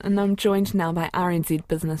and I'm joined now by RNZ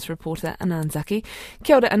business reporter Anand Zaki.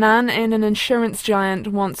 Kia ora, Anand, and an insurance giant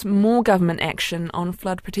wants more government action on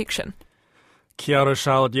flood protection. Kia ora,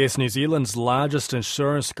 Charlotte. Yes, New Zealand's largest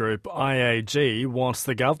insurance group, IAG, wants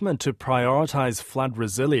the government to prioritise flood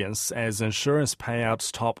resilience as insurance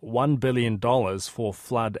payouts top $1 billion for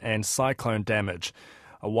flood and cyclone damage.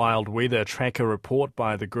 A wild weather tracker report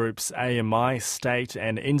by the group's AMI, State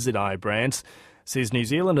and NZI brands says New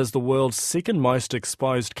Zealand is the world's second most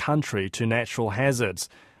exposed country to natural hazards.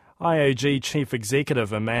 IAG Chief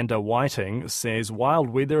Executive Amanda Whiting says wild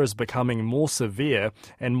weather is becoming more severe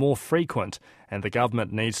and more frequent, and the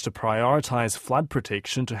government needs to prioritise flood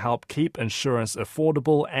protection to help keep insurance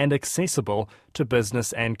affordable and accessible to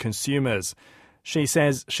business and consumers. She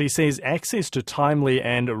says access to timely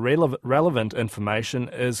and relevant information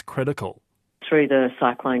is critical. Through the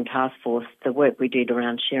Cyclone Task Force, the work we did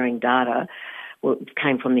around sharing data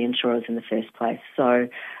came from the insurers in the first place. So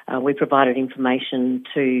we provided information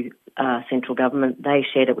to central government. They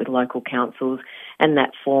shared it with local councils, and that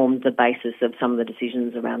formed the basis of some of the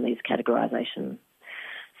decisions around these categorisations.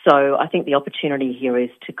 So I think the opportunity here is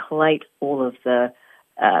to collate all of the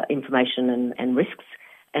information and risks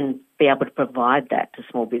and be able to provide that to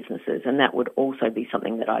small businesses, and that would also be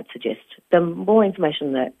something that I'd suggest. The more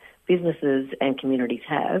information that businesses and communities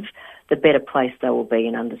have, the better place they will be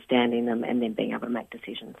in understanding them and then being able to make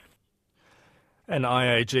decisions. And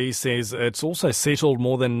IAG says it's also settled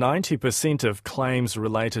more than 90% of claims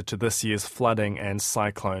related to this year's flooding and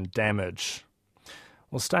cyclone damage.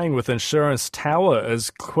 Well, staying with insurance, Tower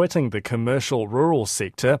is quitting the commercial rural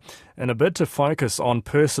sector in a bid to focus on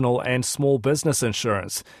personal and small business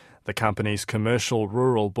insurance. The company's commercial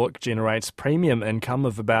rural book generates premium income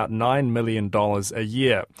of about $9 million a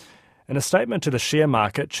year. In a statement to the share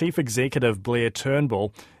market, Chief Executive Blair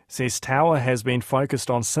Turnbull says Tower has been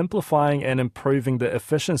focused on simplifying and improving the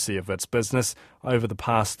efficiency of its business over the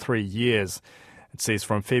past 3 years. It says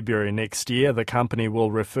from February next year, the company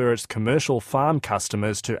will refer its commercial farm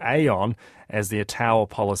customers to Aon as their Tower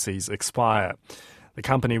policies expire. The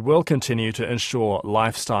company will continue to insure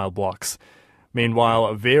lifestyle blocks.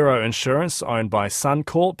 Meanwhile, Vero Insurance, owned by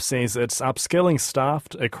Suncorp, says it's upskilling staff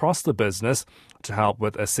across the business to help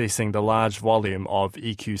with assessing the large volume of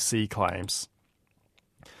EQC claims.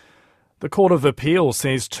 The Court of Appeal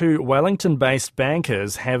says 2 Wellington-based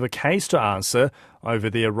bankers have a case to answer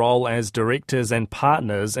over their role as directors and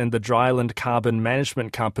partners in the Dryland Carbon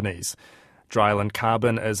Management Companies. Dryland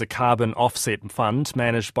Carbon is a carbon offset fund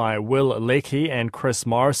managed by Will Leckie and Chris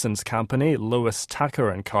Morrison's company, Lewis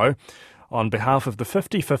Tucker & Co., on behalf of the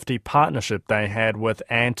 50-50 partnership they had with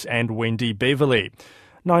Ant and Wendy Beverley.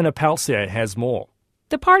 Nona Peltier has more.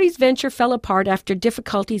 The parties' venture fell apart after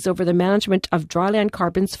difficulties over the management of Dryland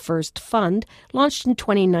Carbon's first fund, launched in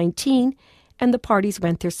 2019, and the parties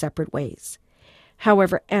went their separate ways.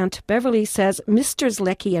 However, Ant Beverley says Misters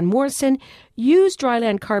Leckie and Morrison used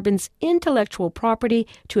Dryland Carbon's intellectual property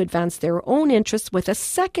to advance their own interests with a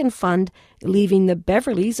second fund, leaving the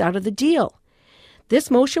Beverleys out of the deal.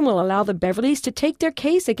 This motion will allow the Beverleys to take their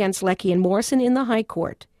case against Leckie and Morrison in the High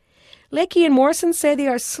Court. Leckie and Morrison say they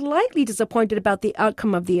are slightly disappointed about the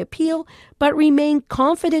outcome of the appeal, but remain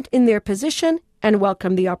confident in their position and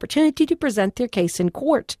welcome the opportunity to present their case in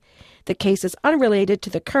court. The case is unrelated to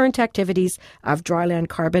the current activities of Dryland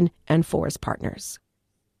Carbon and Forest Partners.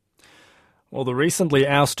 Well, the recently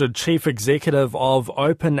ousted chief executive of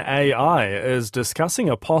OpenAI is discussing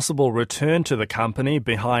a possible return to the company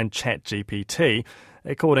behind ChatGPT,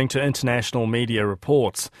 according to international media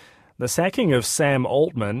reports. The sacking of Sam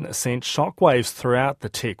Altman sent shockwaves throughout the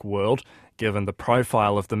tech world, given the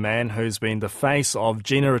profile of the man who's been the face of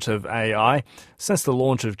generative AI since the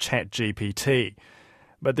launch of ChatGPT.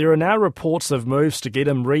 But there are now reports of moves to get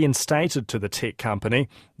him reinstated to the tech company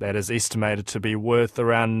that is estimated to be worth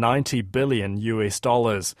around $90 billion.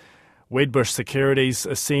 Wedbush Securities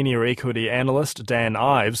senior equity analyst Dan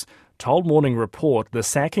Ives told Morning Report the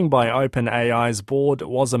sacking by OpenAI's board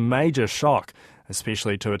was a major shock,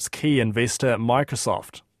 especially to its key investor,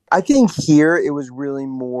 Microsoft. I think here it was really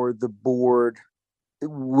more the board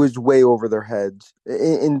was way over their heads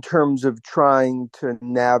in terms of trying to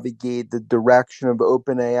navigate the direction of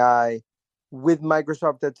OpenAI with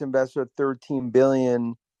Microsoft that's invested $13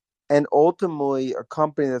 billion and ultimately a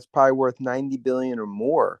company that's probably worth $90 billion or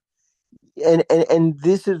more. And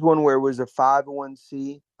this is one where it was a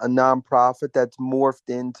 501c, a nonprofit that's morphed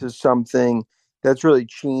into something that's really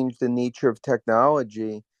changed the nature of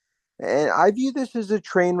technology. And I view this as a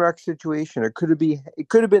train wreck situation. It could have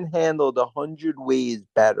been handled 100 ways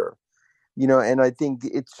better, and I think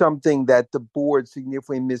it's something that the board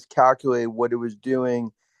significantly miscalculated what it was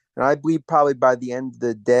doing And I believe probably by the end of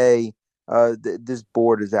the day, this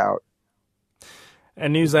board is out.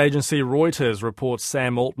 And news agency Reuters reports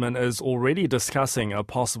Sam Altman is already discussing a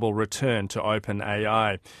possible return to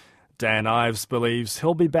OpenAI. Dan Ives believes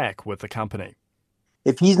he'll be back with the company.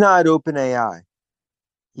 If he's not at OpenAI,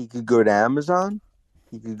 he could go to Amazon,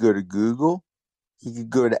 he could go to Google, he could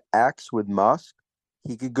go to X with Musk,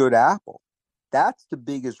 he could go to Apple. That's the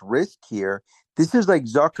biggest risk here. This is like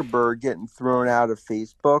Zuckerberg getting thrown out of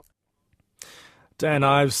Facebook. Dan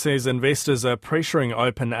Ives says investors are pressuring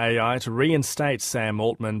OpenAI to reinstate Sam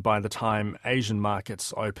Altman by the time Asian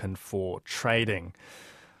markets open for trading.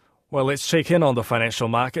 Well, let's check in on the financial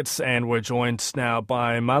markets, and we're joined now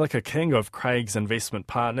by Malika King of Craig's Investment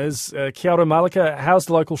Partners. Kia ora, Malika. How's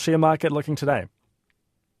the local share market looking today?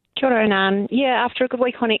 Kia ora, Nan. Yeah, after a good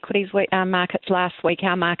week on equities markets last week,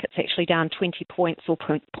 our market's actually down 20 points or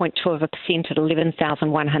 0.2% at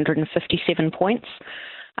 11,157 points.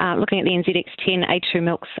 Looking at the NZX10, A2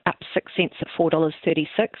 Milk's up 6 cents at $4.36.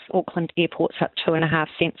 Auckland Airport's up 2.5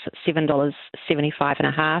 cents at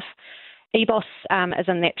 $7.75.5. EBOS is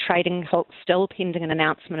in that trading halt still, pending an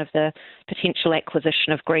announcement of the potential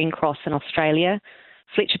acquisition of Green Cross in Australia.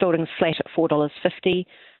 Fletcher Building's flat at $4.50.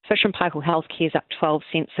 Fisher & Paykel Healthcare's up 12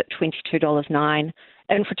 cents at $22.09.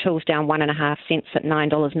 Infratool's down 1.5 cents at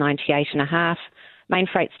 $9.98.5.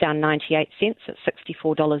 Mainfreight's down 98 cents at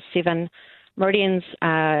 $64.07. Meridian's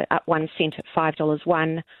up 1 cent at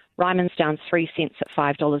 $5.01. Ryman's down 3 cents at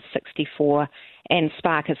 $5.64. And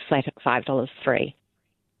Spark is flat at $5.03.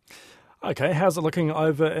 Okay, how's it looking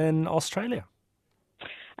over in Australia?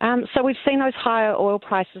 So we've seen those higher oil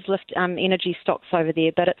prices lift energy stocks over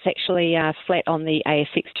there, but it's actually flat on the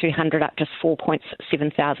ASX 200, up just 4 points at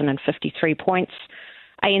 7,053 points.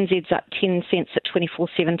 ANZ's up 10 cents at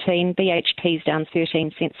 24.17. BHP's down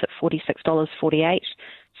 13 cents at $46.48.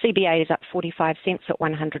 CBA is up 45 cents at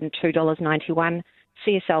 $102.91.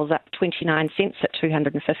 CSL's up 29 cents at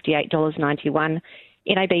 $258.91.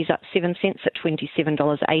 NAB's up 7 cents at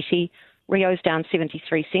 $27.80. Rio's down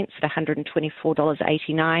 73 cents at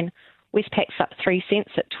 $124.89. Westpac's up 3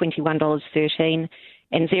 cents at $21.13.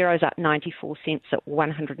 And Xero's up 94 cents at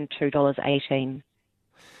 $102.18.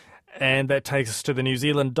 And that takes us to the New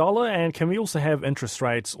Zealand dollar. And can we also have interest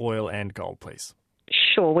rates, oil and gold, please?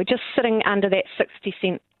 Sure. We're just sitting under that 60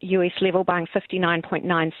 cent US level, buying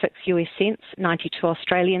 59.96 US cents, 92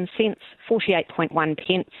 Australian cents, 48.1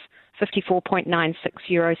 pence, 54.96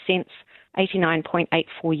 euro cents,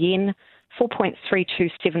 89.84 yen,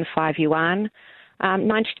 4.3275 yuan.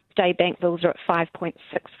 90-day bank bills are at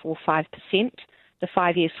 5.645%. The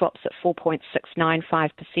 5-year swap's at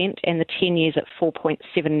 4.695%, and the 10 years at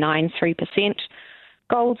 4.793%.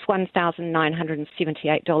 Gold's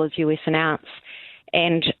 $1,978 US an ounce,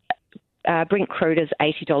 and Brent crude is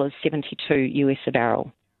 $80.72 US a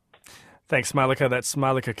barrel. Thanks, Malika. That's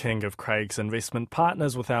Malika King of Craig's Investment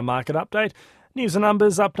Partners with our market update. News and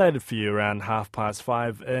numbers updated for you around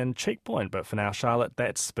 5:30 in Checkpoint. But for now, Charlotte,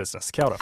 that's business. Kia ora.